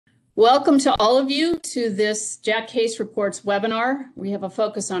Welcome to all of you to this JACC Case Reports webinar. We have a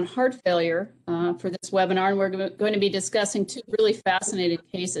focus on heart failure for this webinar, and we're going to be discussing two really fascinating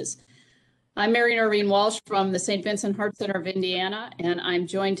cases. I'm Norine Walsh from the St. Vincent Heart Center of Indiana, and I'm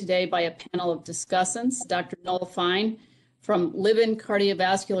joined today by a panel of discussants, Dr. Nowell Fine from Livin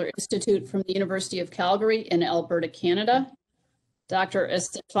Cardiovascular Institute from the University of Calgary in Alberta, Canada, Dr.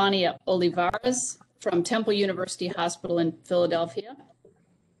 Estefania Oliveros from Temple University Hospital in Philadelphia,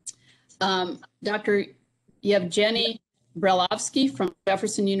 Dr. Yevgeniy Brailovsky from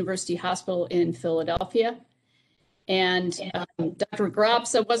Jefferson University Hospital in Philadelphia. And Dr.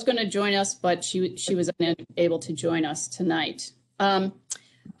 Grobsa was going to join us, but she was unable to join us tonight.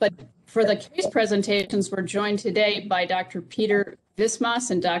 But for the case presentations, we're joined today by Dr. Peter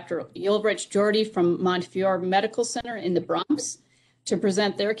Vlismas and Dr. Ulrich Jorde from Montefiore Medical Center in the Bronx to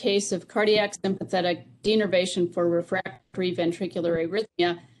present their case of cardiac sympathetic denervation for refractory ventricular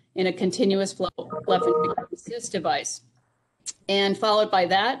arrhythmia in a continuous flow left ventricular assist device. And followed by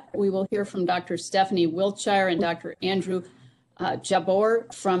that, we will hear from Dr. Stephanie Wiltshire and Dr. Andrew Jabbour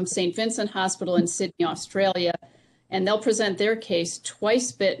from St. Vincent Hospital in Sydney, Australia. And they'll present their case,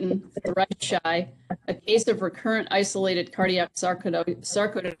 twice bitten, thrice shy, a case of recurrent isolated cardiac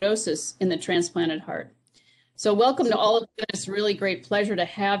sarcoidosis in the transplanted heart. So welcome to all of you. It's a really great pleasure to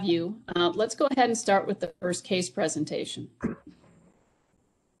have you. Let's go ahead and start with the first case presentation.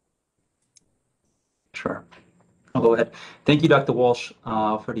 Sure. I'll go ahead. Thank you, Dr. Walsh,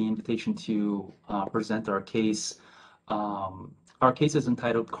 for the invitation to present our case. Our case is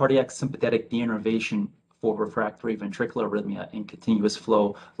entitled Cardiac Sympathetic Denervation for Refractory Ventricular Arrhythmia in Continuous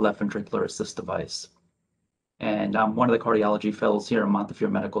Flow Left Ventricular Assist Device. And I'm one of the cardiology fellows here at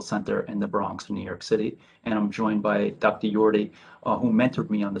Montefiore Medical Center in the Bronx, New York City. And I'm joined by Dr. Jorde, who mentored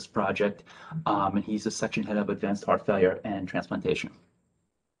me on this project. And he's the section head of advanced heart failure and transplantation.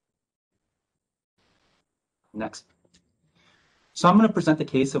 Next. So I'm going to present the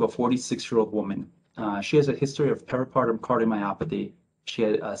case of a 46-year-old woman. She has a history of peripartum cardiomyopathy. She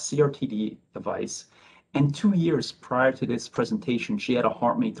had a CRTD device. And 2 years prior to this presentation, she had a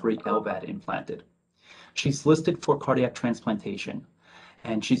HeartMate 3 LVAD implanted. She's listed for cardiac transplantation,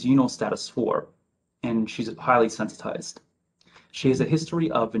 and she's UNO status 4, and she's highly sensitized. She has a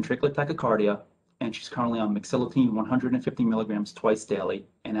history of ventricular tachycardia, and she's currently on mixilotine 150 milligrams twice daily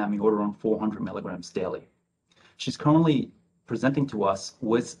and amiodarone 400 milligrams daily. She's currently presenting to us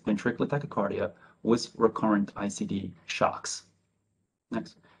with ventricular tachycardia with recurrent ICD shocks.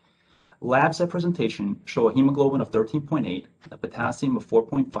 Next. Labs at presentation show a hemoglobin of 13.8, a potassium of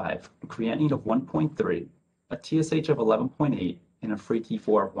 4.5, a creatinine of 1.3, a TSH of 11.8, and a free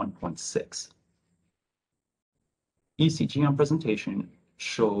T4 of 1.6. ECG on presentation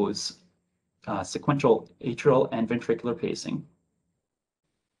shows sequential atrial and ventricular pacing.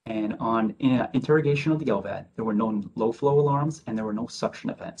 And on interrogation of the LVAD, there were no low flow alarms and there were no suction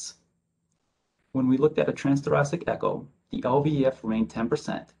events. When we looked at a transthoracic echo, the LVEF remained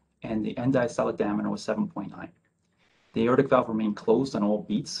 10% and the end diastolic diameter was 7.9. The aortic valve remained closed on all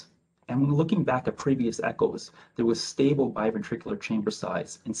beats. And when looking back at previous echoes, there was stable biventricular chamber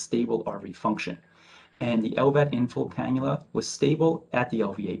size and stable RV function. And the LVAD inflow cannula was stable at the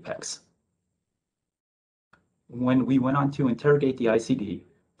LV apex. When we went on to interrogate the ICD,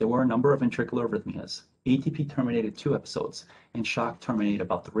 there were a number of ventricular arrhythmias. ATP terminated 2 episodes, and shock terminated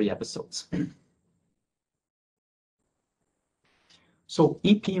about 3 episodes. So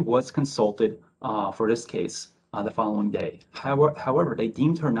EP was consulted for this case the following day. However, they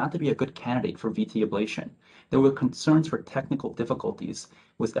deemed her not to be a good candidate for VT ablation. There were concerns for technical difficulties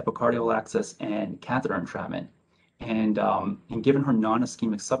with epicardial access and catheter entrapment. And given her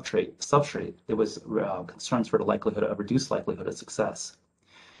non-ischemic substrate, there was concerns for the likelihood of reduced likelihood of success.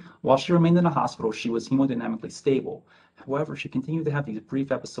 While she remained in the hospital, she was hemodynamically stable. However, she continued to have these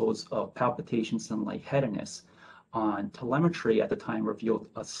brief episodes of palpitations and lightheadedness. On telemetry at the time revealed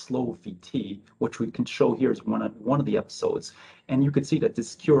a slow VT, which we can show here is one of the episodes. And you could see that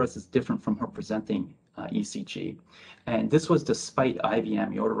this QRS is different from her presenting ECG. And this was despite IV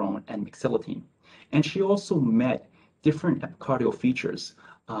amiodarone and mixilotine. And she also met different epicardial features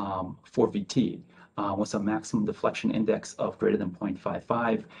for VT. With a maximum deflection index of greater than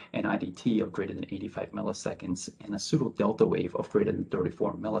 0.55, an IDT of greater than 85 milliseconds, and a pseudo delta wave of greater than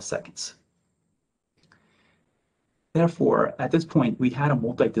 34 milliseconds. Therefore, at this point, we had a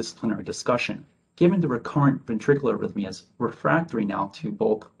multidisciplinary discussion. Given the recurrent ventricular arrhythmias refractory now to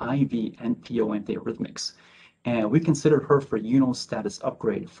both IV and PO antiarrhythmics, and we considered her for UNO status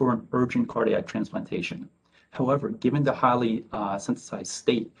upgrade for an urgent cardiac transplantation. However, given the highly sensitized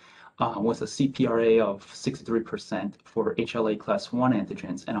state was a CPRA of 63% for HLA class 1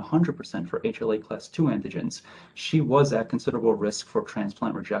 antigens and 100% for HLA class 2 antigens, she was at considerable risk for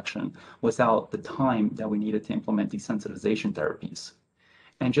transplant rejection without the time that we needed to implement desensitization therapies.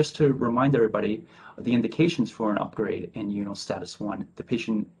 And just to remind everybody, the indications for an upgrade in status 1,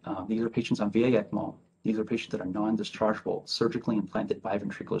 these are patients on VA ECMO. These are patients that are non-dischargeable, surgically implanted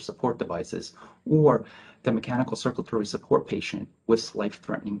biventricular support devices, or the mechanical circulatory support patient with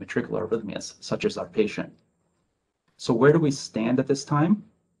life-threatening ventricular arrhythmias, such as our patient. So where do we stand at this time?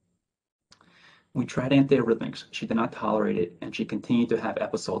 We tried antiarrhythmics. She did not tolerate it, and she continued to have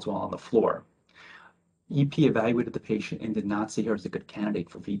episodes while on the floor. EP evaluated the patient and did not see her as a good candidate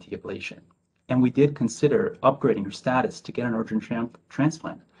for VT ablation. And we did consider upgrading her status to get an urgent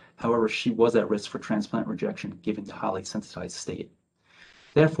transplant. However, she was at risk for transplant rejection given the highly sensitized state.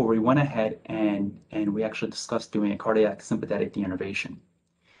 Therefore, we went ahead and we actually discussed doing a cardiac sympathetic denervation.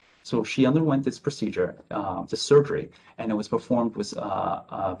 So she underwent this procedure, this surgery, and it was performed with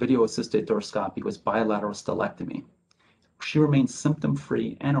video-assisted thoracoscopy with bilateral stellectomy. She remained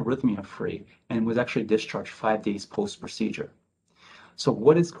symptom-free and arrhythmia-free and was actually discharged 5 days post-procedure. So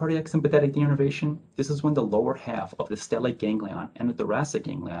what is cardiac sympathetic denervation? This is when the lower half of the stellate ganglion and the thoracic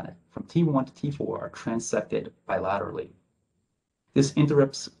ganglion from T1 to T4 are transected bilaterally. This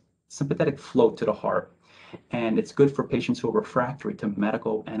interrupts sympathetic flow to the heart, and it's good for patients who are refractory to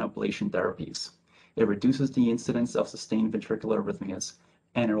medical and ablation therapies. It reduces the incidence of sustained ventricular arrhythmias,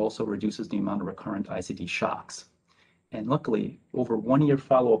 and it also reduces the amount of recurrent ICD shocks. And luckily, over 1 year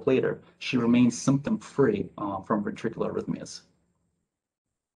follow-up later, she remains symptom-free from ventricular arrhythmias.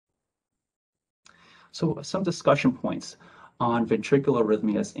 So some discussion points on ventricular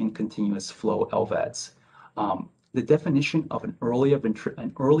arrhythmias in continuous flow LVADs. The definition of an early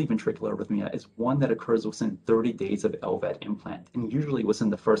ventricular arrhythmia is one that occurs within 30 days of LVAD implant, and usually within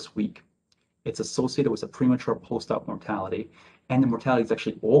the first week. It's associated with a premature post-op mortality, and the mortality is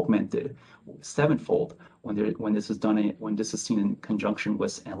actually augmented sevenfold when this is seen in conjunction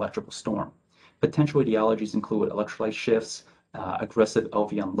with an electrical storm. Potential etiologies include electrolyte shifts, aggressive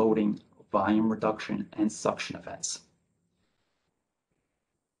LV unloading, volume reduction, and suction events.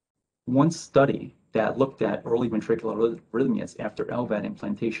 One study that looked at early ventricular arrhythmias after LVAD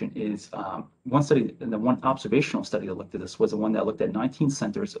implantation is one study, and the one observational study that looked at this was the one that looked at 19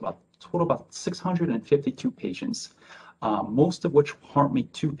 centers, total about 652 patients, most of which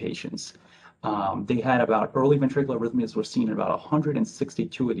HeartMate 2 patients. They had about early ventricular arrhythmias were seen in about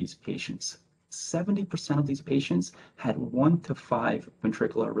 162 of these patients. 70% of these patients had 1 to 5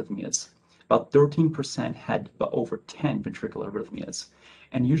 ventricular arrhythmias. About 13% had over 10 ventricular arrhythmias.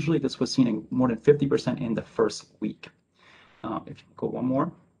 And usually this was seen in more than 50% in the first week. If you go one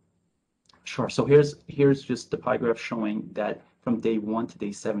more. Sure, so here's just the pie graph showing that from day 1 to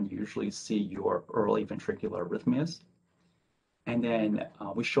day 7, you usually see your early ventricular arrhythmias. And then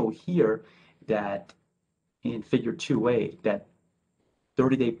we show here that in figure 2A, that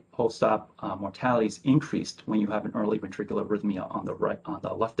 30-day post-op mortality is increased when you have an early ventricular arrhythmia on the right, on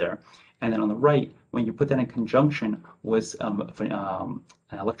the left there, and then on the right, when you put that in conjunction with an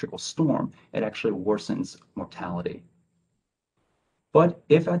electrical storm, it actually worsens mortality. But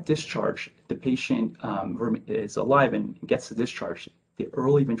if at discharge the patient is alive and gets to discharge, the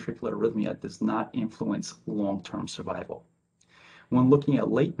early ventricular arrhythmia does not influence long-term survival. When looking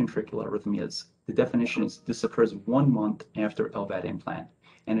at late ventricular arrhythmias, the definition is this occurs 1 month after LVAD implant,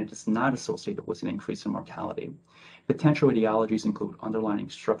 and it is not associated with an increase in mortality. Potential etiologies include underlying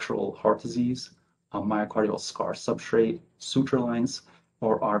structural heart disease, a myocardial scar substrate, suture lines,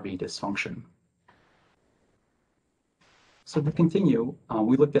 or RV dysfunction. So to continue,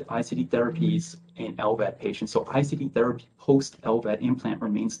 we looked at ICD therapies in LVAD patients. So ICD therapy post-LVAD implant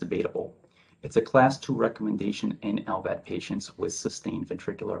remains debatable. It's a class 2 recommendation in LVAD patients with sustained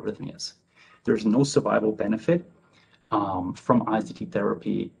ventricular arrhythmias. There's no survival benefit from ICD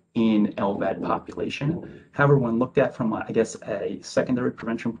therapy in LVAD population. However, when looked at from, I guess, a secondary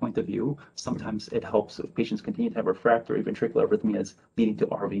prevention point of view, sometimes it helps if patients continue to have refractory ventricular arrhythmias leading to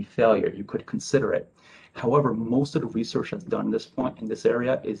RV failure. You could consider it. However, most of the research that's done at this point in this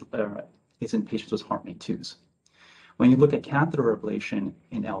area is in patients with HeartMate 2s. When you look at catheter ablation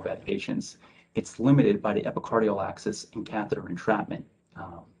in LVAD patients, it's limited by the epicardial axis and catheter entrapment.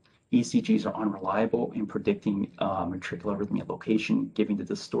 ECGs are unreliable in predicting ventricular arrhythmia location,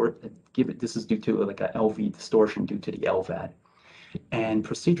 this is due to like a LV distortion due to the LVAD. And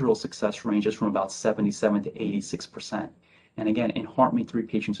procedural success ranges from about 77 to 86%. And again, in HeartMate 3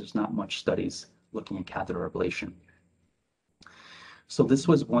 patients, there's not much studies looking at catheter ablation. So this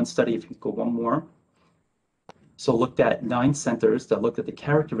was one study, if you go one more. So looked at 9 centers that looked at the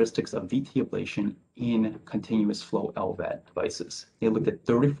characteristics of VT ablation in continuous flow LVAD devices. They looked at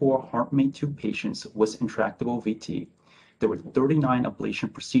 34 HeartMate 2 patients with intractable VT. There were 39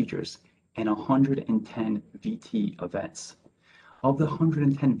 ablation procedures and 110 VT events. Of the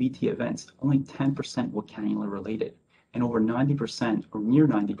 110 VT events, only 10% were cannula related, and over 90% or near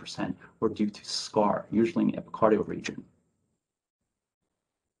 90% were due to scar, usually in the epicardial region.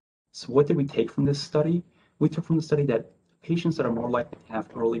 So what did we take from this study? We took from the study that patients that are more likely to have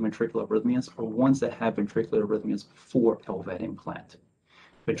early ventricular arrhythmias are ones that have ventricular arrhythmias before LVAD implant.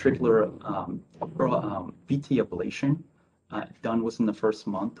 Ventricular VT ablation done within the first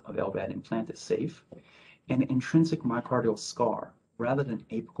month of LVAD implant is safe. And intrinsic myocardial scar, rather than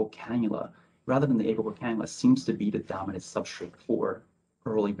the apical cannula, seems to be the dominant substrate for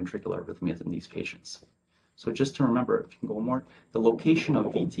early ventricular arrhythmias in these patients. So just to remember, if you can go more, the location of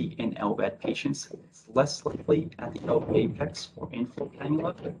VT in LVAD patients is less likely at the LV apex or inflow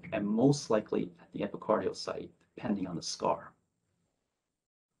cannula, and most likely at the epicardial site, depending on the scar.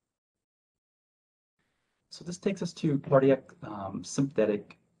 So this takes us to cardiac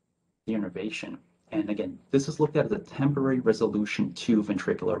sympathetic denervation. And again, this is looked at as a temporary resolution to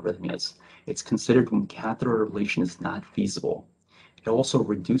ventricular arrhythmias. It's considered when catheter ablation is not feasible. It also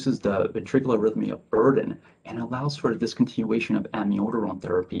reduces the ventricular arrhythmia burden and allows for the discontinuation of amiodarone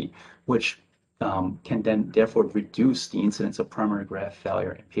therapy, which can then therefore reduce the incidence of primary graft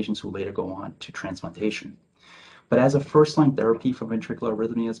failure in patients who later go on to transplantation. But as a first-line therapy for ventricular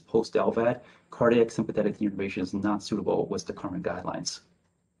arrhythmias post-LVAD, cardiac sympathetic denervation is not suitable with the current guidelines.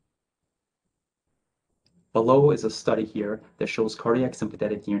 Below is a study here that shows cardiac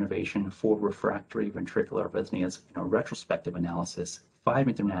sympathetic denervation for refractory ventricular arrhythmias in a retrospective analysis, 5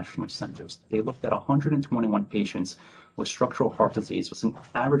 international centers. They looked at 121 patients with structural heart disease with an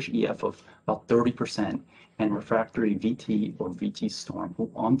average EF of about 30% and refractory VT or VT storm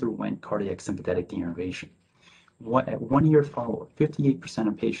who underwent cardiac sympathetic denervation. At 1 year follow-up, 58%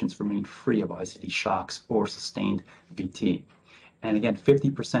 of patients remained free of ICD shocks or sustained VT. And again,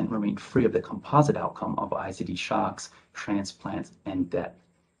 50% remained free of the composite outcome of ICD shocks, transplants, and death.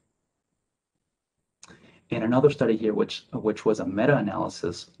 And another study here, which was a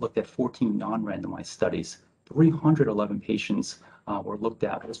meta-analysis, looked at 14 non-randomized studies. 311 patients were looked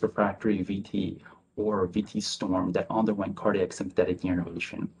at with refractory VT or VT storm that underwent cardiac sympathetic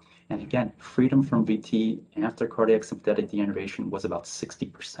denervation. And again, freedom from VT after cardiac sympathetic denervation was about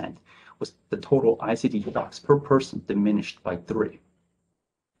 60%, with the total ICD shocks per person diminished by 3.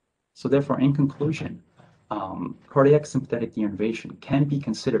 So therefore, in conclusion, cardiac sympathetic denervation can be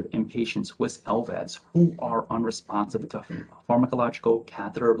considered in patients with LVADs who are unresponsive to pharmacological,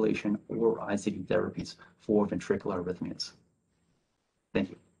 catheter ablation, or ICD therapies for ventricular arrhythmias. Thank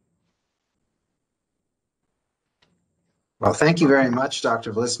you. Well, thank you very much,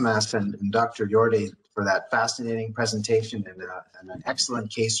 Dr. Vlismas and Dr. Jorde, for that fascinating presentation and an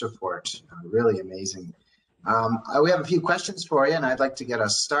excellent case report. Really amazing. We have a few questions for you, and I'd like to get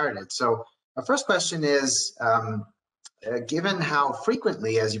us started. So our first question is, given how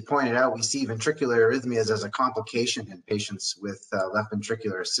frequently, as you pointed out, we see ventricular arrhythmias as a complication in patients with left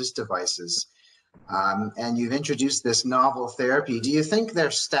ventricular assist devices, and you've introduced this novel therapy, do you think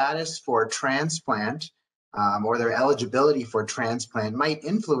their status for transplant or their eligibility for transplant might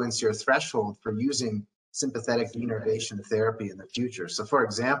influence your threshold for using sympathetic denervation therapy in the future? So for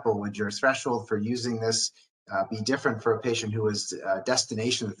example, would your threshold for using this be different for a patient who is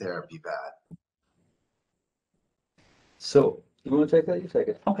destination therapy bad? So you want to take that? You take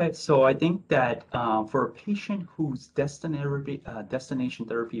it. Okay, so I think that for a patient who's destination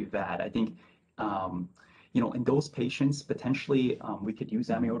therapy VAD, I think in those patients potentially we could use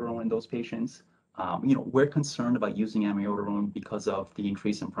amiodarone in those patients. We're concerned about using amiodarone because of the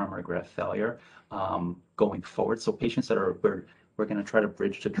increase in primary graft failure going forward. So patients that we're going to try to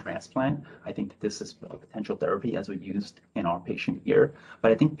bridge to transplant, I think that this is a potential therapy as we used in our patient here.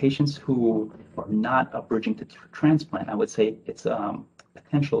 But I think patients who are not bridging to transplant, I would say it's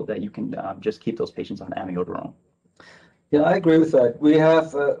potential that you can just keep those patients on amiodarone. Yeah, I agree with that. We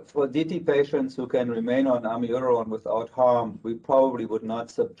have, for DT patients who can remain on amiodarone without harm, we probably would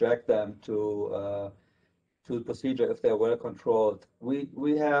not subject them to the procedure if they're well controlled.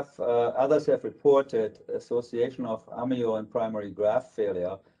 We have, others have reported association of amio and primary graft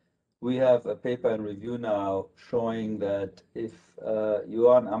failure. We have a paper in review now showing that if you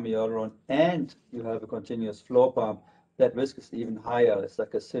are on amiodarone and you have a continuous flow pump, that risk is even higher. It's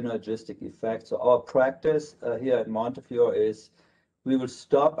like a synergistic effect. So our practice here at Montefiore is we will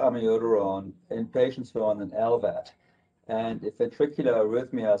stop amiodarone in patients who are on an LVAD. And if ventricular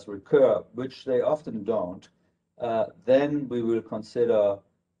arrhythmias recur, which they often don't, then we will consider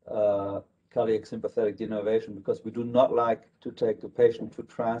cardiac sympathetic denervation, because we do not like to take the patient to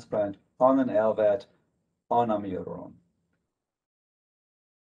transplant on an LVAD on amiodarone.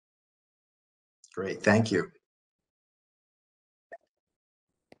 Great, thank you.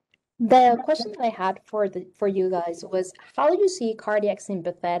 The question that I had for you guys was, how do you see cardiac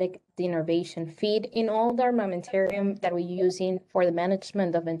sympathetic denervation fit in all the armamentarium that we're using for the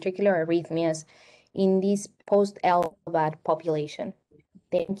management of ventricular arrhythmias in this post-LVAD population?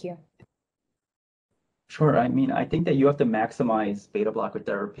 Thank you. Sure. I mean, I think that you have to maximize beta blocker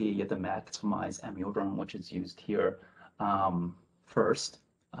therapy. You have to maximize amiodarone, which is used here first.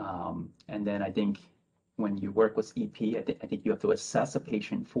 And then I think when you work with EP, I think you have to assess a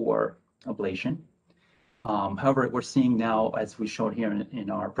patient for ablation. However, we're seeing now, as we showed here in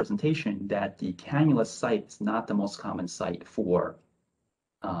our presentation, that the cannula site is not the most common site for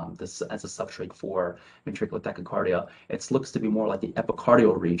this as a substrate for ventricular tachycardia. It looks to be more like the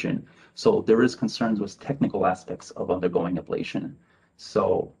epicardial region. So there is concerns with technical aspects of undergoing ablation.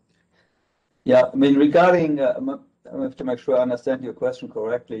 So, yeah, I mean, regarding, I have to make sure I understand your question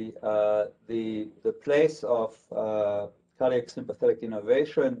correctly. The place of cardiac sympathetic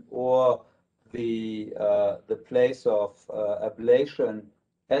denervation or the place of ablation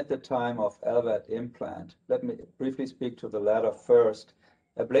at the time of LVAD implant. Let me briefly speak to the latter first.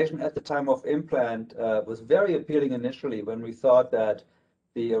 Ablation at the time of implant was very appealing initially when we thought that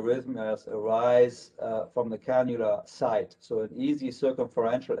the arrhythmias arise from the cannula site. So an easy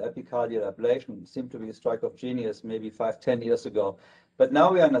circumferential epicardial ablation seemed to be a strike of genius maybe 5-10 years ago. But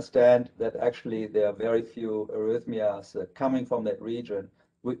now we understand that actually there are very few arrhythmias coming from that region.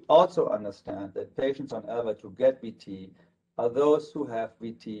 We also understand that patients on LVAD who get VT are those who have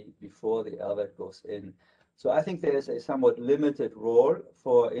VT before the LVAD goes in. So I think there is a somewhat limited role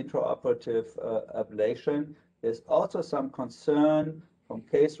for intraoperative ablation. There's also some concern from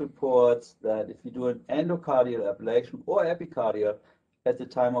case reports that if you do an endocardial ablation or epicardial at the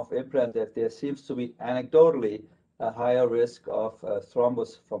time of implant, that there seems to be anecdotally a higher risk of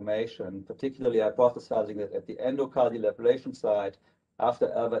thrombus formation, particularly hypothesizing that at the endocardial ablation site after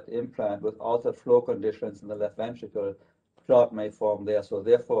LVAD implant with altered flow conditions in the left ventricle, clot may form there. So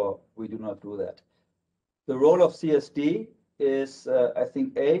therefore, we do not do that. The role of CSD is, I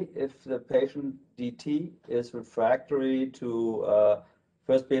think, if the patient DT is refractory to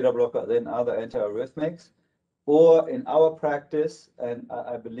first beta blocker, then other antiarrhythmics, or in our practice, and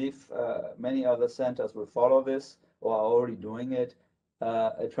I believe many other centers will follow this or are already doing it,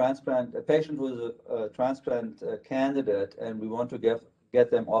 a patient who is a transplant candidate, and we want to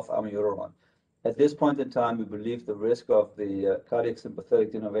get them off amiodarone. At this point in time, we believe the risk of the cardiac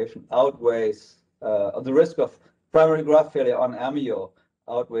sympathetic denervation outweighs the risk of primary graft failure on amio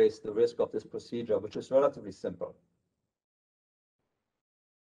outweighs the risk of this procedure, which is relatively simple.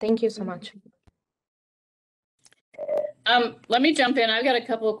 Thank you so much. Let me jump in. I've got a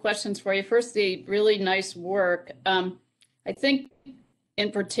couple of questions for you. First, the really nice work. I think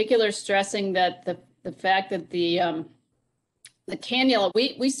in particular stressing that the fact that the cannula,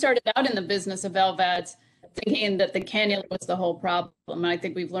 we started out in the business of LVADs thinking that the cannula was the whole problem. And I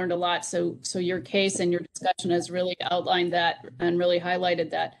think we've learned a lot. So your case and your discussion has really outlined that and really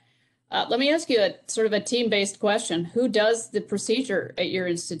highlighted that. Let me ask you a sort of a team-based question. Who does the procedure at your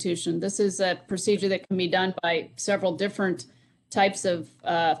institution? This is a procedure that can be done by several different types of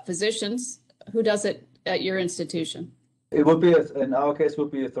physicians. Who does it at your institution? It would be, in our case,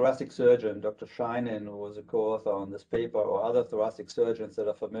 would be a thoracic surgeon, Dr. Scheinin, who was a co-author on this paper, or other thoracic surgeons that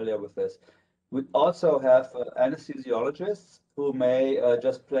are familiar with this. We also have anesthesiologists who may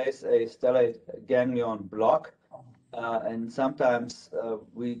just place a stellate ganglion block. And sometimes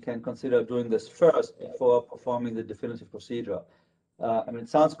we can consider doing this first before performing the definitive procedure. I mean, it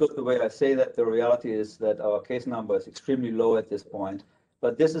sounds good the way I say that. The reality is that our case number is extremely low at this point.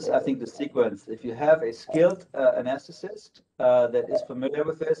 But this is, I think, the sequence. If you have a skilled anesthetist that is familiar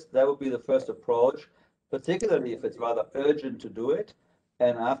with this, that would be the first approach, particularly if it's rather urgent to do it.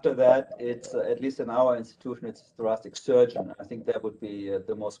 And after that, it's, at least in our institution, it's a thoracic surgeon. I think that would be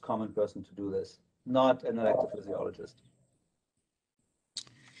the most common person to do this, not an electrophysiologist.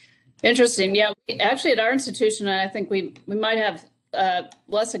 Interesting. Yeah, actually at our institution, I think we might have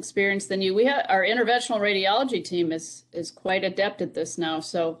less experience than you. We have our interventional radiology team is quite adept at this now.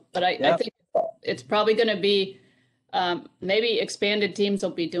 So, but I think it's probably going to be maybe expanded teams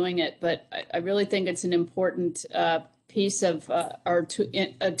will be doing it. But I really think it's an important piece of a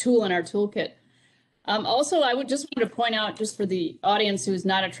tool in our toolkit. Also, I would just want to point out, just for the audience who's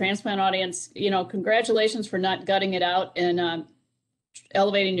not a transplant audience, you know, congratulations for not gutting it out and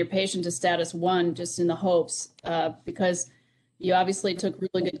elevating your patient to status 1 just in the hopes, because you obviously took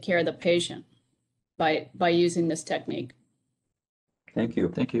really good care of the patient by using this technique. Thank you.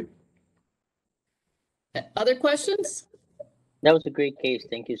 Thank you. Other questions? That was a great case.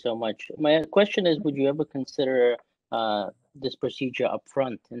 Thank you so much. My question is, would you ever consider this procedure up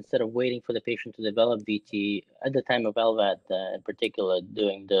front instead of waiting for the patient to develop VT at the time of LVAD, in particular,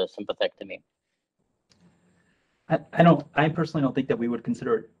 doing the sympathectomy? I personally don't think that we would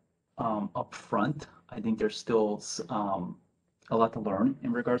consider it up front. I think there's still a lot to learn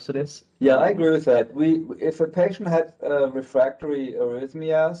in regards to this. Yeah, I agree with that. If a patient had refractory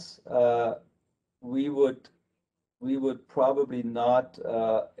arrhythmias, we would probably not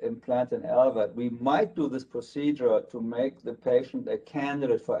implant an LVAD. We might do this procedure to make the patient a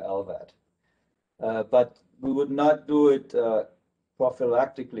candidate for LVAD, but we would not do it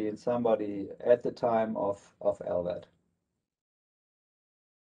prophylactically in somebody at the time of LVAD.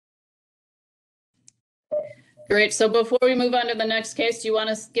 Great. So before we move on to the next case, do you want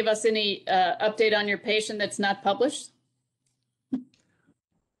to give us any update on your patient that's not published?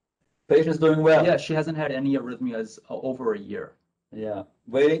 Patient's doing well. Yeah, she hasn't had any arrhythmias over a year. Yeah,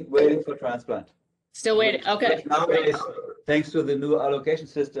 waiting for transplant. Still waiting. Okay. Which nowadays, thanks to the new allocation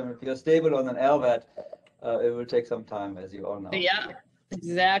system, if you're stable on an LVAD, it will take some time, as you all know. Yeah,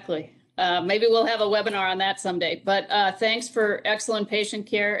 exactly. Maybe we'll have a webinar on that someday. But thanks for excellent patient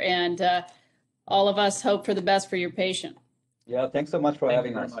care, and all of us hope for the best for your patient. Yeah, thanks so much for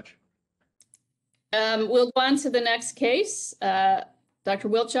having us. Thank you very much. We'll go on to the next case. Dr.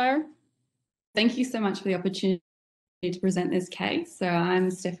 Wiltshire. Thank you so much for the opportunity to present this case. So I'm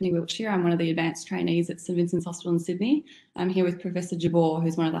Estefania Wiltshire. I'm one of the advanced trainees at St Vincent's Hospital in Sydney. I'm here with Professor Jabbour,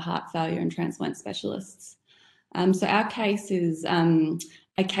 who's one of the heart failure and transplant specialists. So our case is a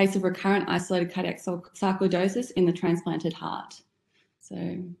case of recurrent isolated cardiac sarcoidosis in the transplanted heart.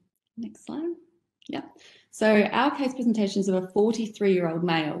 So next slide. Yeah. So our case presentation is of a 43-year-old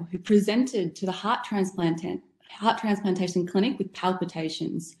male who presented to the heart transplantation clinic with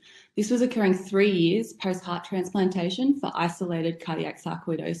palpitations. This was occurring 3 years post-heart transplantation for isolated cardiac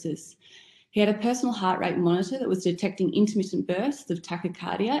sarcoidosis. He had a personal heart rate monitor that was detecting intermittent bursts of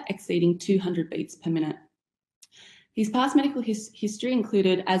tachycardia exceeding 200 beats per minute. His past medical history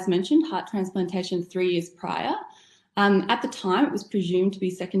included, as mentioned, heart transplantation 3 years prior. At the time, it was presumed to be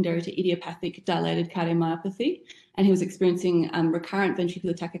secondary to idiopathic dilated cardiomyopathy, and he was experiencing recurrent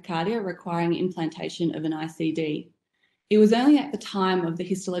ventricular tachycardia requiring implantation of an ICD. It was only at the time of the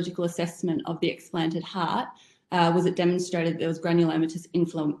histological assessment of the explanted heart was it demonstrated there was granulomatous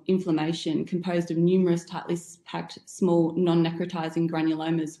inflammation composed of numerous tightly packed small non-necrotizing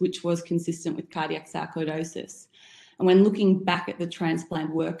granulomas, which was consistent with cardiac sarcoidosis. And when looking back at the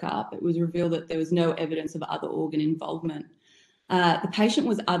transplant workup, it was revealed that there was no evidence of other organ involvement. The patient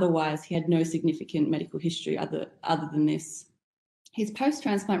was otherwise, he had no significant medical history other than this. His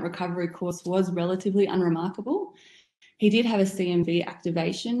post-transplant recovery course was relatively unremarkable. He did have a CMV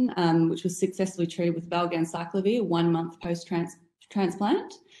activation, which was successfully treated with valganciclovir 1 month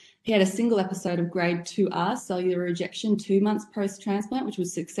post-transplant. He had a single episode of grade 2R cellular rejection 2 months post-transplant, which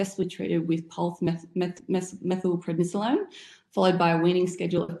was successfully treated with pulse methylprednisolone, followed by a weaning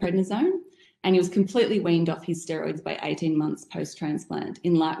schedule of prednisone. And he was completely weaned off his steroids by 18 months post-transplant,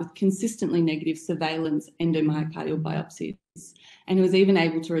 in line with consistently negative surveillance endomyocardial biopsies. And he was even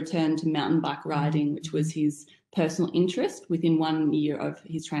able to return to mountain bike riding, which was his personal interest, within 1 year of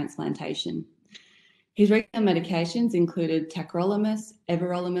his transplantation. His regular medications included tacrolimus,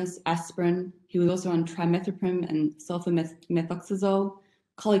 everolimus, aspirin. He was also on trimethoprim and sulfamethoxazole,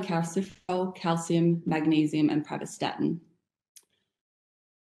 cholecalciferol, calcium, magnesium, and pravastatin.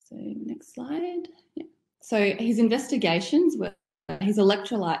 So next slide. Yeah. So his investigations were, his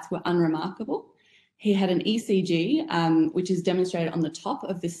electrolytes were unremarkable. He had an ECG, which is demonstrated on the top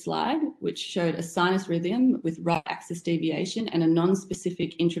of this slide, which showed a sinus rhythm with right axis deviation and a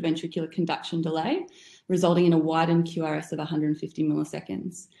non-specific intraventricular conduction delay, resulting in a widened QRS of 150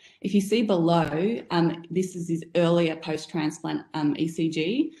 milliseconds. If you see below, this is his earlier post-transplant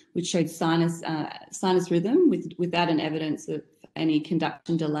ECG, which showed sinus rhythm without an evidence of any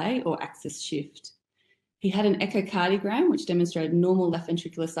conduction delay or axis shift. He had an echocardiogram, which demonstrated normal left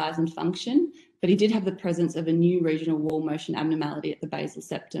ventricular size and function, but he did have the presence of a new regional wall motion abnormality at the basal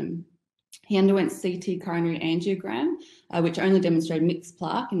septum. He underwent CT coronary angiogram, which only demonstrated mixed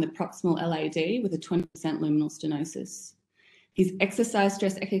plaque in the proximal LAD with a 20% luminal stenosis. His exercise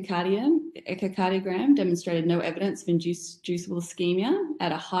stress echocardiogram demonstrated no evidence of inducible ischemia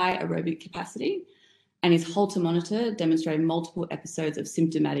at a high aerobic capacity, and his Holter monitor demonstrated multiple episodes of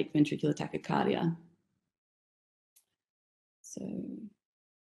symptomatic ventricular tachycardia. So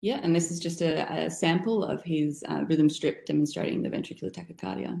Yeah, and this is just a sample of his rhythm strip demonstrating the ventricular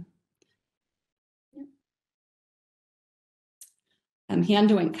tachycardia. He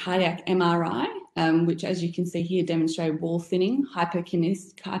underwent cardiac MRI, which, as you can see here, demonstrated wall thinning,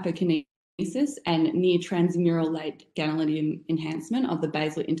 hyperkinesis, and near transmural late ganglion enhancement of the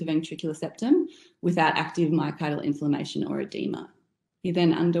basal interventricular septum without active myocardial inflammation or edema. He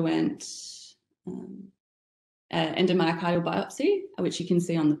then underwent endomyocardial biopsy, which you can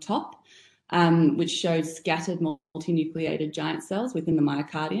see on the top, which showed scattered multinucleated giant cells within the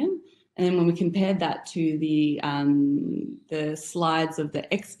myocardium. And then when we compared that to the slides of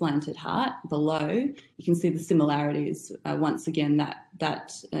the explanted heart below, you can see the similarities. Once again,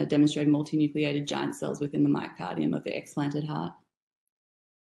 that demonstrated multinucleated giant cells within the myocardium of the explanted heart.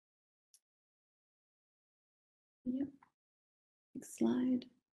 Yep. Next slide.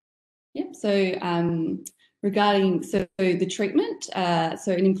 Yep. So regarding the treatment,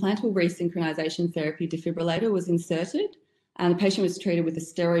 so an implantable resynchronization therapy defibrillator was inserted. And the patient was treated with a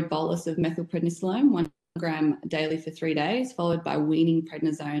steroid bolus of methylprednisolone, 1 gram daily for 3 days, followed by weaning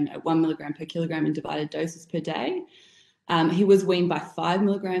prednisone at 1 milligram per kilogram in divided doses per day. He was weaned by 5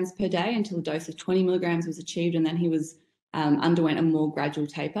 milligrams per day until a dose of 20 milligrams was achieved, and then he was underwent a more gradual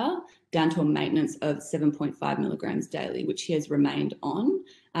taper down to a maintenance of 7.5 milligrams daily, which he has remained on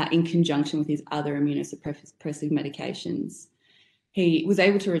in conjunction with his other immunosuppressive medications. He was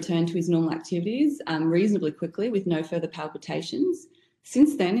able to return to his normal activities reasonably quickly with no further palpitations.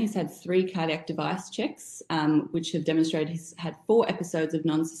 Since then, he's had 3 cardiac device checks, which have demonstrated he's had 4 episodes of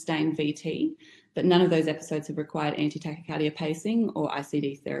non-sustained VT, but none of those episodes have required anti-tachycardia pacing or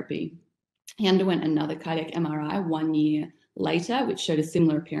ICD therapy. He underwent another cardiac MRI 1 year later, which showed a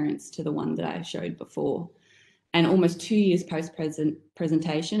similar appearance to the one that I showed before. And almost 2 years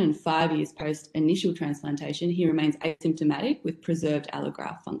post-presentation and 5 years post-initial transplantation, he remains asymptomatic with preserved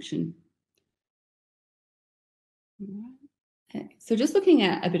allograft function. Okay. So just looking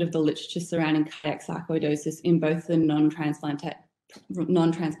at a bit of the literature surrounding cardiac sarcoidosis in both the non-transplanted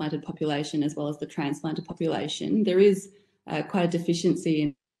population as well as the transplanted population, there is quite a deficiency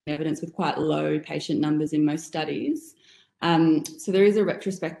in evidence with quite low patient numbers in most studies. So there is a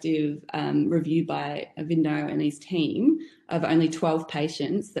retrospective review by Vindo and his team of only 12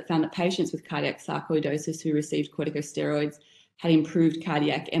 patients that found that patients with cardiac sarcoidosis who received corticosteroids had improved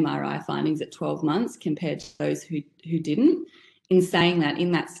cardiac MRI findings at 12 months compared to those who didn't. In saying that,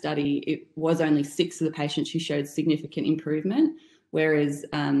 in that study, it was only 6 of the patients who showed significant improvement, whereas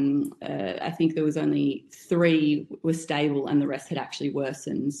I think there was only 3 were stable and the rest had actually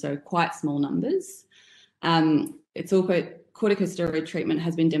worsened, so quite small numbers. It's also corticosteroid treatment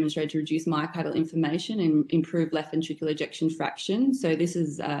has been demonstrated to reduce myocardial inflammation and improve left ventricular ejection fraction. So this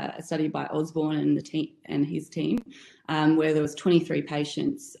is a study by Osborne and the team and his team, where there was 23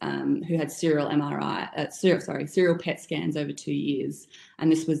 patients who had serial PET scans over 2 years, and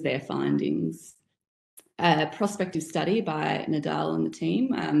this was their findings. A prospective study by Nadal and the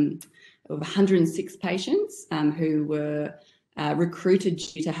team of 106 patients who were recruited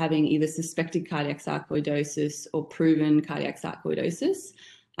due to having either suspected cardiac sarcoidosis or proven cardiac sarcoidosis,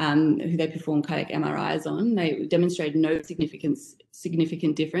 who they performed cardiac MRIs on. They demonstrated no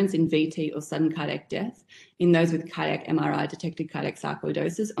significant difference in VT or sudden cardiac death in those with cardiac MRI detected cardiac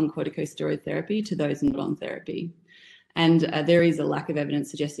sarcoidosis on corticosteroid therapy to those not on therapy. And there is a lack of evidence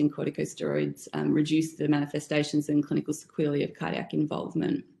suggesting corticosteroids reduce the manifestations and clinical sequelae of cardiac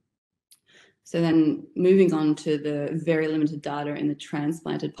involvement. So then moving on to the very limited data in the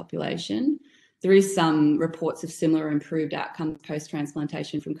transplanted population, there is some reports of similar improved outcomes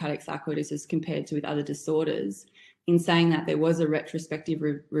post-transplantation from cardiac sarcoidosis compared to with other disorders. In saying that, there was a retrospective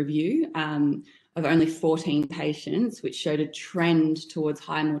review of only 14 patients, which showed a trend towards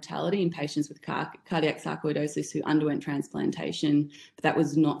high mortality in patients with cardiac sarcoidosis who underwent transplantation, but that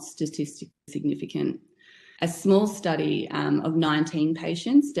was not statistically significant. A small study of 19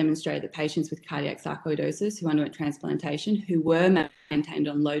 patients demonstrated that patients with cardiac sarcoidosis who underwent transplantation who were maintained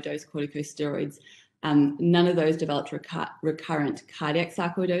on low-dose corticosteroids, none of those developed recurrent cardiac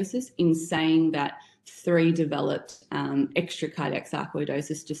sarcoidosis, in saying that 3 developed extra cardiac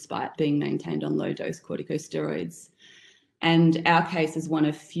sarcoidosis despite being maintained on low-dose corticosteroids. And our case is one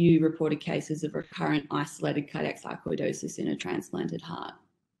of few reported cases of recurrent isolated cardiac sarcoidosis in a transplanted heart.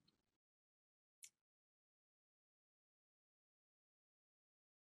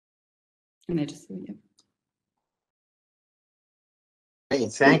 And they're just, yeah.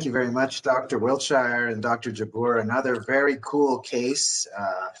 Great, thank you very much, Dr. Wiltshire and Dr. Jabbour. Another very cool case,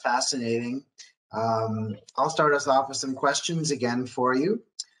 fascinating. I'll start us off with some questions again for you.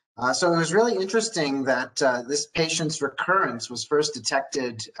 So it was really interesting that this patient's recurrence was first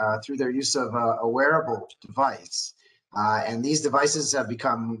detected through their use of a wearable device. And these devices have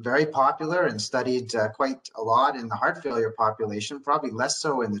become very popular and studied quite a lot in the heart failure population, probably less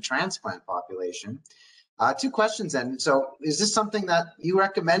so in the transplant population. Two questions then. So is this something that you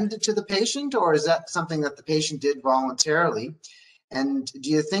recommended to the patient, or is that something that the patient did voluntarily? And do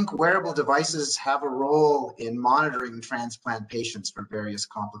you think wearable devices have a role in monitoring transplant patients for various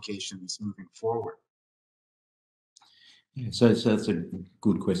complications moving forward? Yeah, so that's a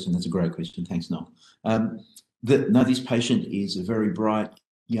good question. That's a great question. Thanks, Noel. No, this patient is a very bright,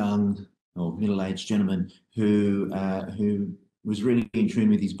 young or middle-aged gentleman who was really in tune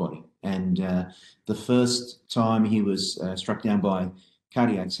with his body. And the first time he was struck down by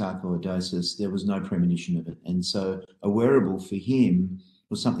cardiac sarcoidosis, there was no premonition of it. And so a wearable for him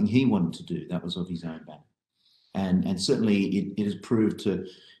was something he wanted to do. That was of his own back. And certainly it has proved to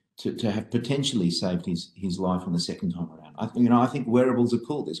have potentially saved his life on the second time around. I think wearables are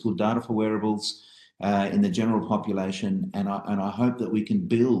cool. There's good data for wearables in the general population, and I hope that we can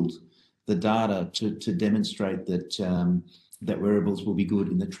build the data to demonstrate that that wearables will be good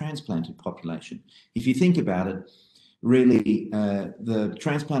in the transplanted population. If you think about it, really, the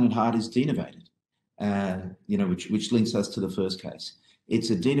transplanted heart is denervated, which links us to the first case.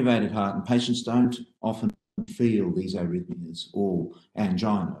 It's a denervated heart, and patients don't often feel these arrhythmias or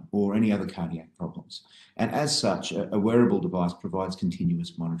angina or any other cardiac problems. And as such, a wearable device provides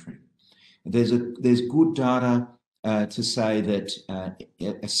continuous monitoring. There's good data to say that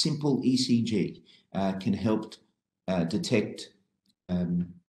a simple ECG can help detect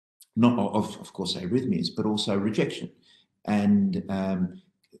not of course arrhythmias, but also rejection. And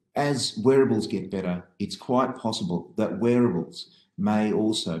as wearables get better, it's quite possible that wearables may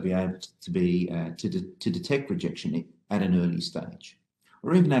also be able to detect rejection at an early stage,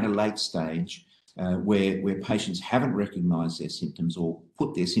 or even at a late stage where patients haven't recognised their symptoms or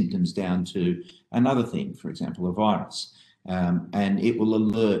put their symptoms down to another thing, for example, a virus, and it will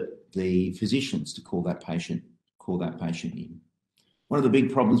alert the physicians to call that patient in. One of the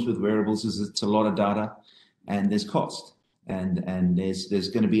big problems with wearables is it's a lot of data, and there's cost, and there's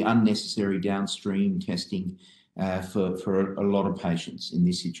going to be unnecessary downstream testing for a lot of patients in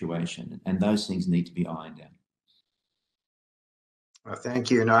this situation, and those things need to be ironed out. Well, thank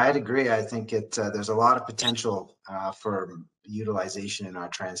you. No, I'd agree. I think there's a lot of potential for utilization in our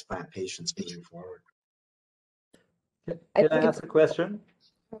transplant patients moving forward. Can I ask a question?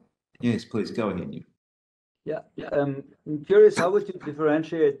 Yes, please go ahead. Yeah, I'm curious, how would you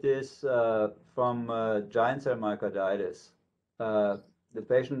differentiate this from giant cell myocarditis? The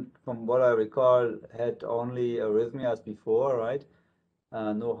patient, from what I recall, had only arrhythmias before, right?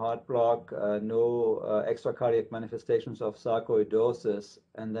 No heart block, no extracardiac manifestations of sarcoidosis,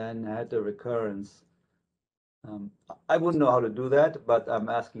 and then had a recurrence. I wouldn't know how to do that, but I'm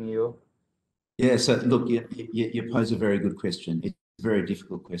asking you. Yeah, so look, you pose a very good question. It's a very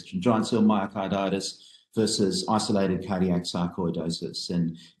difficult question. Giant cell myocarditis versus isolated cardiac sarcoidosis,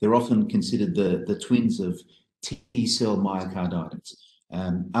 and they're often considered the twins of T-cell myocarditis.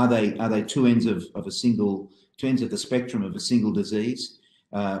 Are they two ends of the spectrum of a single disease,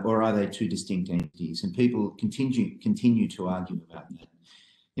 or are they two distinct entities? And people continue to argue about that.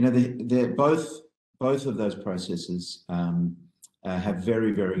 They're both of those processes have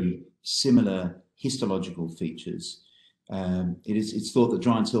very, very similar histological features. It's thought that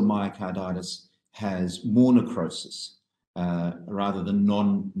giant cell myocarditis has more necrosis rather than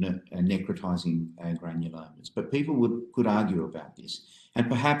non-necrotizing granulomas. But people could argue about this. And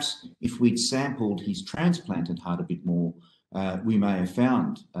perhaps if we'd sampled his transplanted heart a bit more, we may have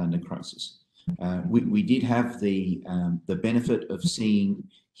found necrosis. We did have the benefit of seeing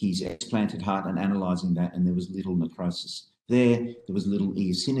his explanted heart and analysing that, and there was little necrosis there. There was little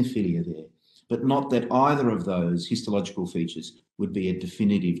eosinophilia there. But not that either of those histological features would be a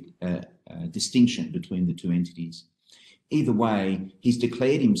definitive distinction between the two entities. Either way, he's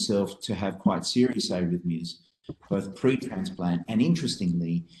declared himself to have quite serious arrhythmias, both pre-transplant and,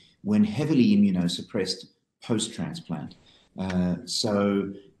 interestingly, when heavily immunosuppressed post-transplant.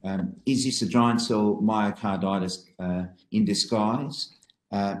 Is this a giant cell myocarditis in disguise?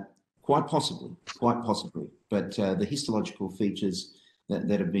 Quite possibly. But the histological features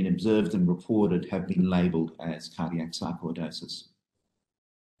that have been observed and reported have been labelled as cardiac sarcoidosis.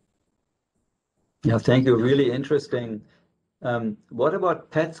 Yeah, thank you. Really interesting. What about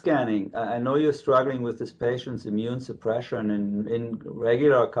PET scanning? I know you're struggling with this patient's immune suppression, and in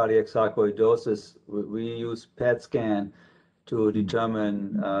regular cardiac sarcoidosis, we use PET scan to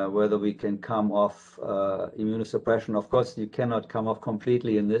determine whether we can come off immunosuppression. Of course, you cannot come off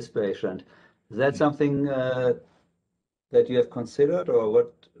completely in this patient. Is that something that you have considered, or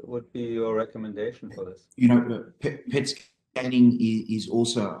what would be your recommendation for this? You know, PET scanning is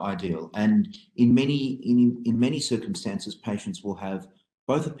also ideal, and in many circumstances, patients will have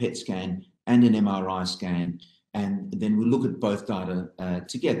both a PET scan and an MRI scan, and then we look at both data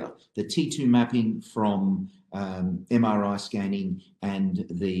together. The T2 mapping from MRI scanning and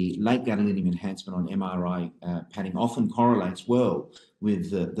the late gadolinium enhancement on MRI padding often correlates well with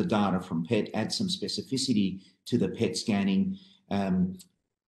the data from PET, adds some specificity to the PET scanning.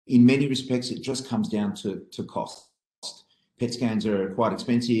 In many respects, it just comes down to cost. PET scans are quite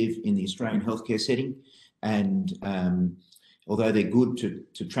expensive in the Australian healthcare setting, and although they're good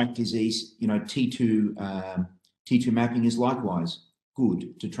to track disease, you know, T2 mapping is likewise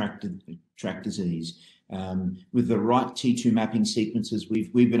good to track disease. With the right T2 mapping sequences,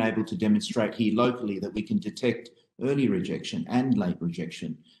 we've been able to demonstrate here locally that we can detect early rejection and late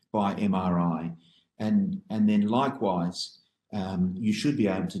rejection by MRI, and then likewise, you should be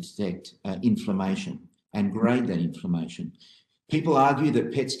able to detect inflammation and grade that inflammation. People argue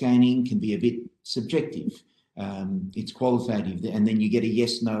that PET scanning can be a bit subjective. It's qualitative, and then you get a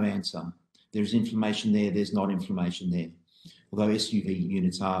yes/no answer. There's inflammation there, there's not inflammation there. Although SUV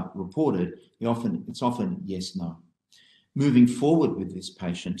units are reported, it's often yes/no. Moving forward with this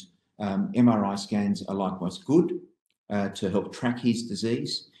patient, MRI scans are likewise good to help track his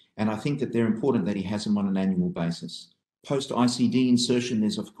disease, and I think that they're important that he has them on an annual basis. Post-ICD insertion,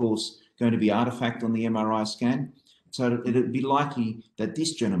 there's of course going to be artifact on the MRI scan, so it'd be likely that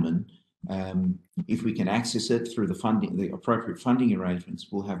this gentleman, if we can access it through the appropriate funding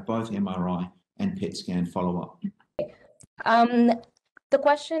arrangements, will have both MRI and PET scan follow-up. The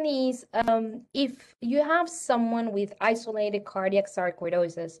question is, if you have someone with isolated cardiac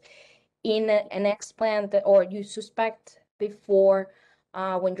sarcoidosis in an explant, or you suspect before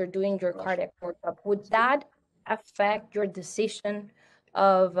when you're doing your cardiac workup, would that affect your decision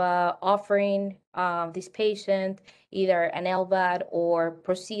of offering this patient either an LVAD or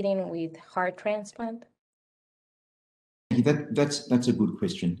proceeding with heart transplant? That's a good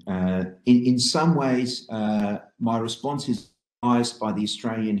question. In some ways, my response is biased by the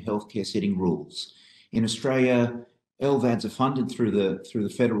Australian healthcare setting rules. In Australia, LVADs are funded through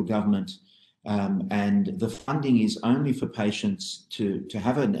the federal government, and the funding is only for patients to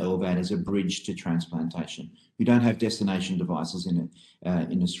have an LVAD as a bridge to transplantation. We don't have destination devices in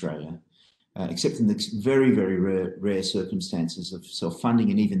Australia, except in the very, very rare circumstances of self-funding,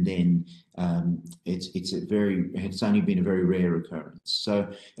 and even then, it's only been a very rare occurrence. So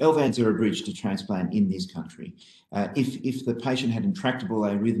LVADs are a bridge to transplant in this country. If the patient had intractable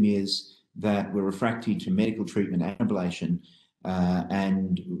arrhythmias that were refractory to medical treatment and ablation,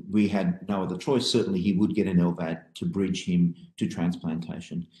 and we had no other choice, certainly he would get an LVAD to bridge him to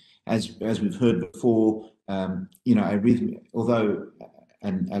transplantation. As we've heard before, you know, arrhythmia, although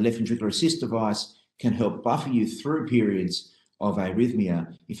a left ventricular assist device can help buffer you through periods of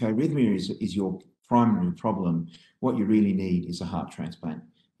arrhythmia, if arrhythmia is your primary problem, what you really need is a heart transplant.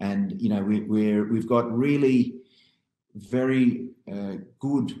 And you know, we've got really very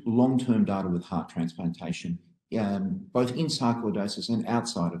good long-term data with heart transplantation, both in sarcoidosis and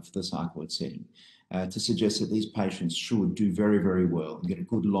outside of the sarcoid setting, to suggest that these patients should do very, very well and get a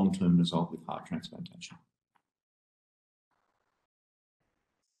good long-term result with heart transplantation.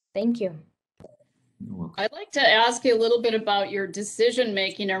 Thank you. You're welcome. I'd like to ask you a little bit about your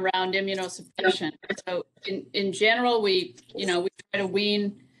decision-making around immunosuppression. So in general, we try to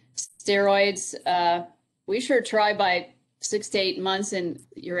wean steroids. We sure try by 6 to 8 months in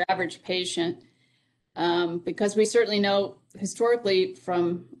your average patient, because we certainly know historically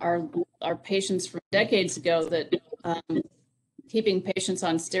from our patients from decades ago that keeping patients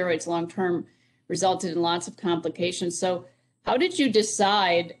on steroids long-term resulted in lots of complications. So how did you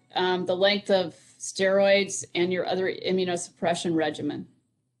decide the length of steroids and your other immunosuppression regimen?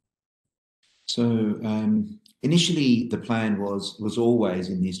 So initially, the plan was always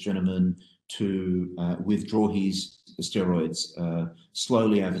in this gentleman to withdraw his steroids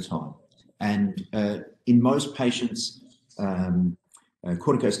slowly over time. And in most patients,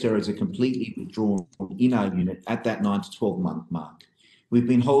 corticosteroids are completely withdrawn in our unit at that 9 to 12 month mark. We've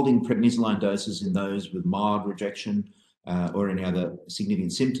been holding prednisolone doses in those with mild rejection or any other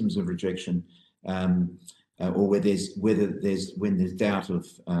significant symptoms of rejection, or when there's doubt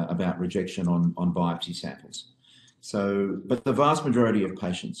about rejection on biopsy samples. So, but the vast majority of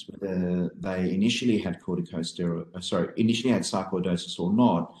patients, whether they initially had sarcoidosis or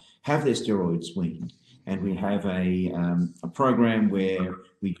not, have their steroids weaned. and we have a program where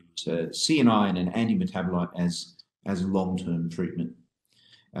we use CNI and an anti-metabolite as long-term treatment.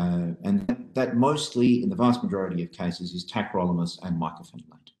 And that mostly, in the vast majority of cases, is tacrolimus and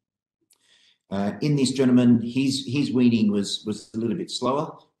mycophenolate. In this gentleman, his weaning was a little bit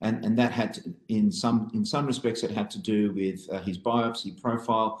slower, and that had to, in some respects, it had to do with his biopsy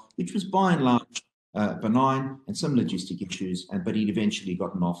profile, which was by and large benign, and some logistic issues, but he'd eventually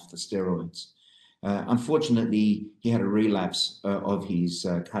gotten off the steroids. Unfortunately, he had a relapse of his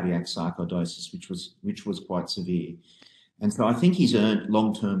cardiac sarcoidosis, which was quite severe. And so I think he's earned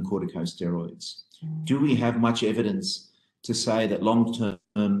long-term corticosteroids. Do we have much evidence to say that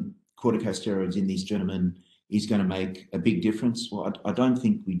long-term corticosteroids in these gentlemen is going to make a big difference? Well, I don't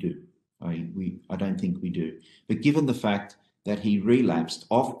think we do. I don't think we do. But given the fact that he relapsed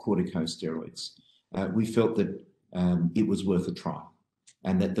off corticosteroids, we felt that it was worth a try,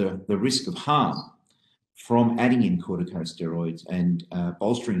 and that the risk of harm from adding in corticosteroids and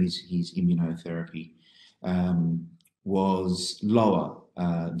bolstering his immunotherapy was lower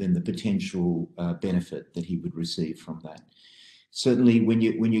than the potential benefit that he would receive from that. Certainly, when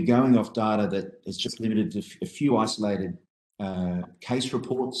you're going off data that is just limited to a few isolated case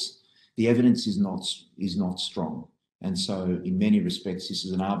reports, the evidence is not strong, and so in many respects, this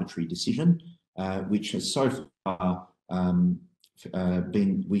is an arbitrary decision, which has so far been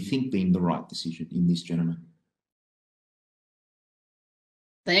the right decision in this gentleman.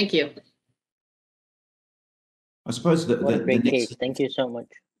 Thank you. I suppose What a great case. Thank you so much.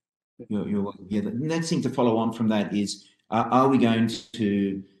 You're welcome. Yeah, the next thing to follow on from that is, are we going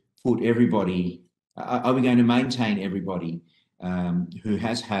to put everybody, are we going to maintain everybody who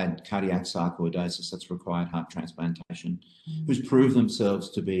has had cardiac sarcoidosis that's required heart transplantation, who's proved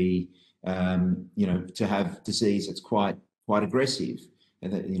themselves to be, to have disease that's quite aggressive,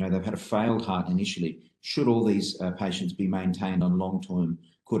 and that, they've had a failed heart initially? Should all these patients be maintained on long-term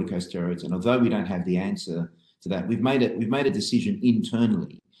corticosteroids? And although we don't have the answer to that, we've made a decision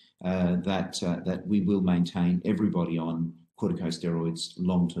internally that we will maintain everybody on corticosteroids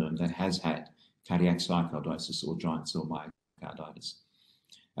long-term that has had cardiac sarcoidosis or giant cell myocarditis.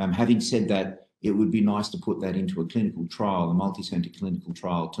 Having said that, it would be nice to put that into a clinical trial, a multi-center clinical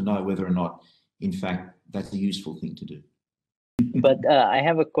trial, to know whether or not, in fact, that's a useful thing to do. But I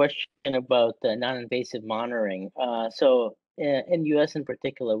have a question about non-invasive monitoring. So in US in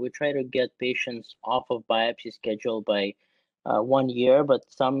particular, we try to get patients off of biopsy schedule by 1 year, but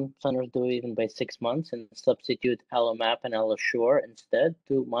some centers do it even by 6 months and substitute AlloMap and AlloSure instead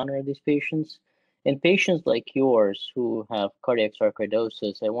to monitor these patients. In patients like yours who have cardiac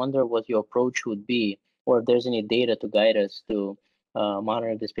sarcoidosis, I wonder what your approach would be, or if there's any data to guide us to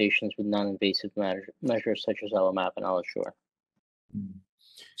monitor these patients with non-invasive measures such as AlloMap and AlloSure.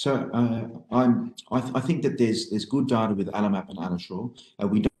 So I think that there's good data with AlloMap and AlloSure.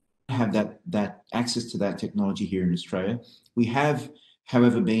 We don't have that access to that technology here in Australia. We have,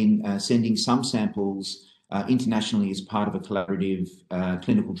 however, been sending some samples internationally as part of a collaborative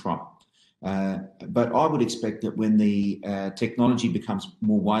clinical trial. But I would expect that when the technology becomes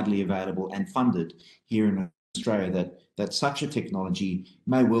more widely available and funded here in Australia, that such a technology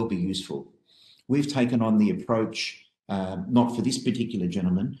may well be useful. We've taken on the approach, not for this particular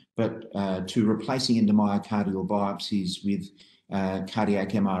gentleman, but to replacing endomyocardial biopsies with cardiac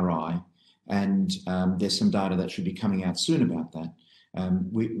MRI, and there's some data that should be coming out soon about that.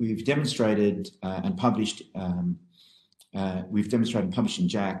 We've demonstrated and published in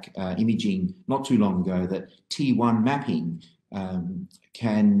JACC imaging not too long ago that T1 mapping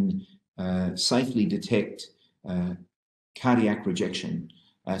can safely detect cardiac rejection,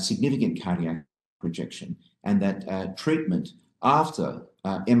 significant cardiac rejection, and that treatment after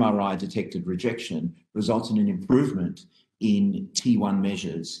MRI detected rejection results in an improvement in T1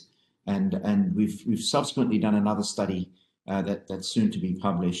 measures. And we've subsequently done another study that's soon to be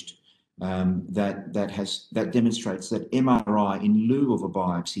published that demonstrates that MRI in lieu of a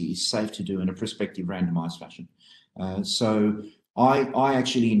biopsy is safe to do in a prospective randomized fashion. So I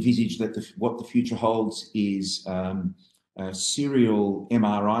actually envisage that what the future holds is serial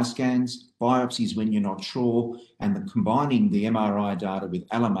MRI scans, biopsies when you're not sure, and combining the MRI data with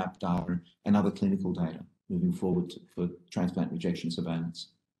AlloMap data and other clinical data moving forward for transplant rejection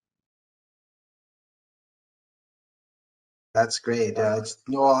surveillance. That's great.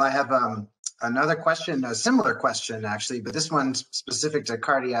 Nowell, I have another question, a similar question actually, but this one's specific to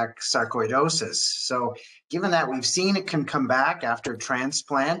cardiac sarcoidosis. So given that we've seen it can come back after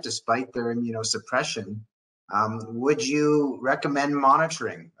transplant despite their immunosuppression, would you recommend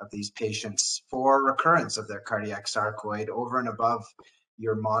monitoring of these patients for recurrence of their cardiac sarcoid over and above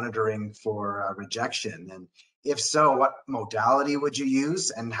you're monitoring for rejection? And if so, what modality would you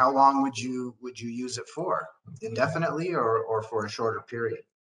use, and how long would you use it for? Indefinitely or for a shorter period?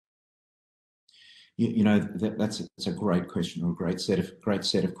 You know, that's a great question, or a great set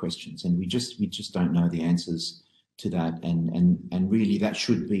of questions, and we just don't know the answers to that, and really that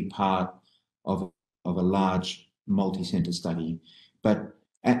should be part of a large multi-center study. But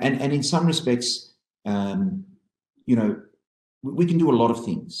and in some respects, you know, we can do a lot of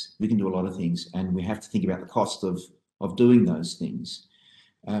things. We can do a lot of things, and we have to think about the cost of doing those things.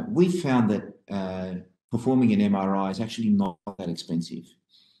 We found that performing an MRI is actually not that expensive.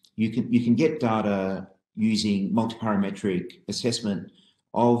 You can get data using multiparametric assessment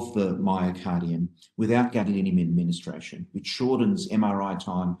of the myocardium without gadolinium administration, which shortens MRI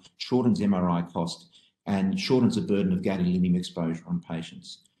time, shortens MRI cost, and shortens the burden of gadolinium exposure on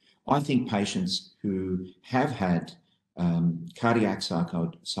patients. I think patients who have had cardiac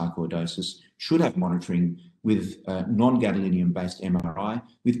sarcoidosis should have monitoring with non-gadolinium based MRI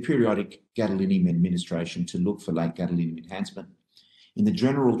with periodic gadolinium administration to look for late gadolinium enhancement. In the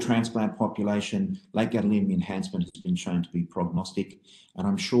general transplant population, late gadolinium enhancement has been shown to be prognostic, and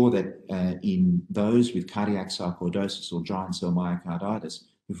I'm sure that in those with cardiac sarcoidosis or giant cell myocarditis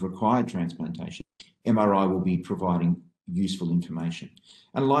who've required transplantation, MRI will be providing useful information.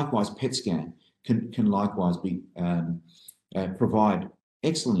 And likewise, PET scan can likewise be provide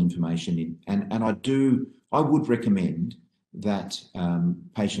excellent information and I would recommend that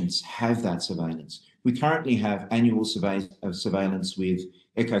patients have that surveillance. We currently have annual surveillance with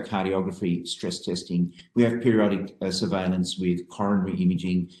echocardiography stress testing. We have periodic surveillance with coronary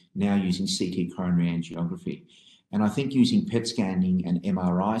imaging, now using CT coronary angiography. And I think using PET scanning and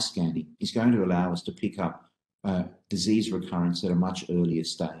MRI scanning is going to allow us to pick up disease recurrence at a much earlier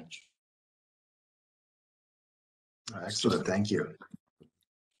stage. Excellent, thank you.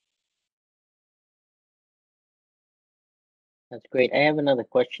 That's great. I have another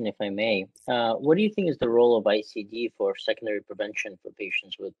question, if I may. What do you think is the role of ICD for secondary prevention for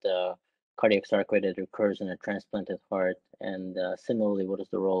patients with cardiac sarcoidosis that occurs in a transplanted heart? And similarly, what is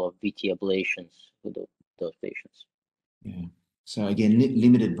the role of VT ablations with those patients? Yeah. So again,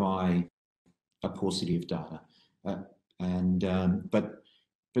 limited by a paucity of data,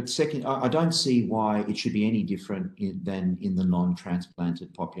 but second, I don't see why it should be any different than in the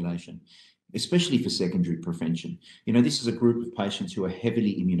non-transplanted population, especially for secondary prevention. You know, this is a group of patients who are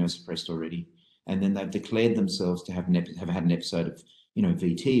heavily immunosuppressed already, and then they've declared themselves to have had an episode of, you know,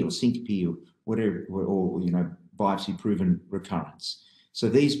 VT or syncope or whatever, or you know, biopsy-proven recurrence. So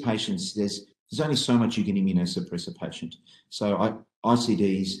these patients, there's only so much you can immunosuppress a patient. So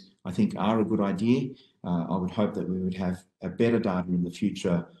ICDs, I think, are a good idea. I would hope that we would have a better data in the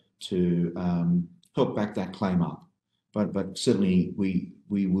future to help back that claim up. But certainly we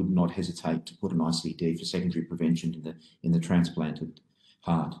would not hesitate to put an ICD for secondary prevention in the transplanted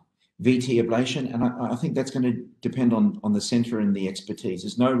heart. VT ablation, and I think that's going to depend on the centre and the expertise.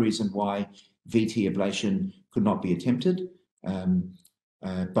 There's no reason why VT ablation could not be attempted,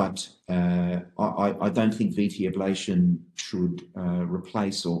 but I don't think VT ablation should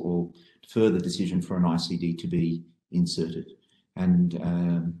replace or further decision for an ICD to be inserted. And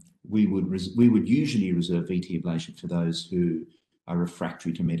we would usually reserve VT ablation for those who are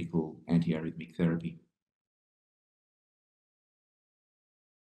refractory to medical antiarrhythmic therapy.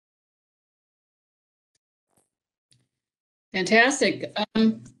 Fantastic.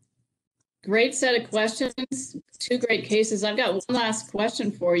 Great set of questions, two great cases. I've got one last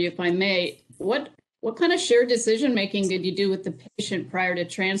question for you, if I may. What kind of shared decision-making did you do with the patient prior to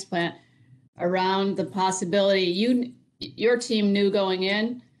transplant around the possibility your team knew going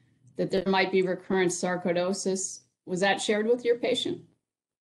in that there might be recurrent sarcoidosis? Was that shared with your patient?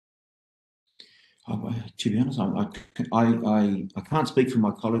 To be honest, I can't speak for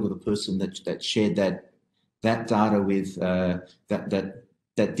my colleague or the person that shared that data with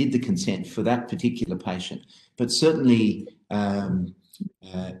that did the consent for that particular patient. But certainly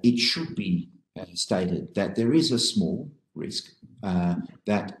it should be stated that there is a small risk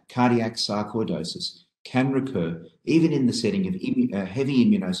that cardiac sarcoidosis can recur even in the setting of heavy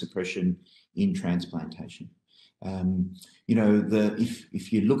immunosuppression in transplantation. You know,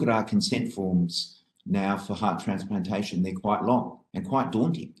 if you look at our consent forms now for heart transplantation, they're quite long and quite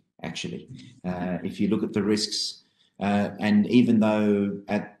daunting, actually. If you look at the risks, and even though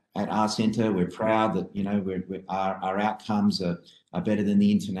at our centre we're proud that, you know, our outcomes are better than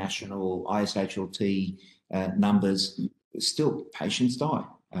the international ISHLT numbers, still patients die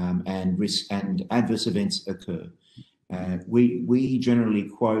and risk and adverse events occur. We generally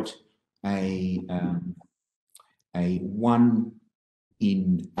quote a 1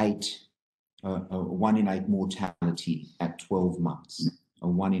 in 8, a 1 in 8 mortality at 12 months, a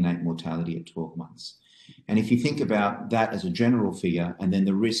 1 in 8 mortality at 12 months. And if you think about that as a general figure, and then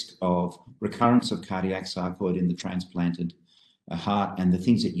the risk of recurrence of cardiac sarcoid in the transplanted heart and the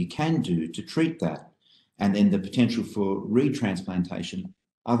things that you can do to treat that, and then the potential for retransplantation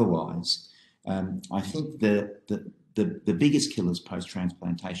otherwise, I think the biggest killers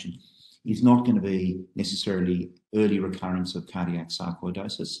post-transplantation is not going to be necessarily early recurrence of cardiac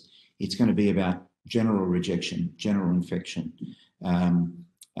sarcoidosis. It's going to be about general rejection, general infection.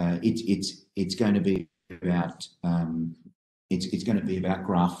 It's going to be about it's going to be about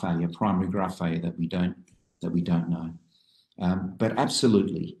graft failure, primary graft failure that we don't know. But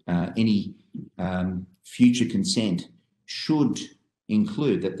absolutely, any future consent should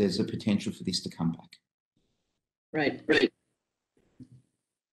include that there's a potential for this to come back. Right.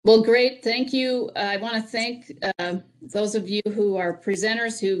 Well, great. Thank you. I want to thank those of you who are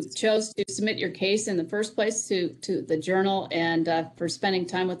presenters who chose to submit your case in the first place to the journal, and for spending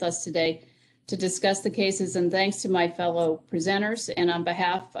time with us today to discuss the cases. And thanks to my fellow presenters. And on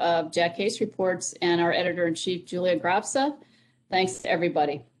behalf of JACC Case Reports and our editor-in-chief, Julia Grapsa, thanks to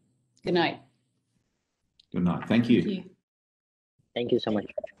everybody. Good night. Good night. Thank you. Thank you so much.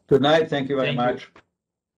 Good night. Thank you very much.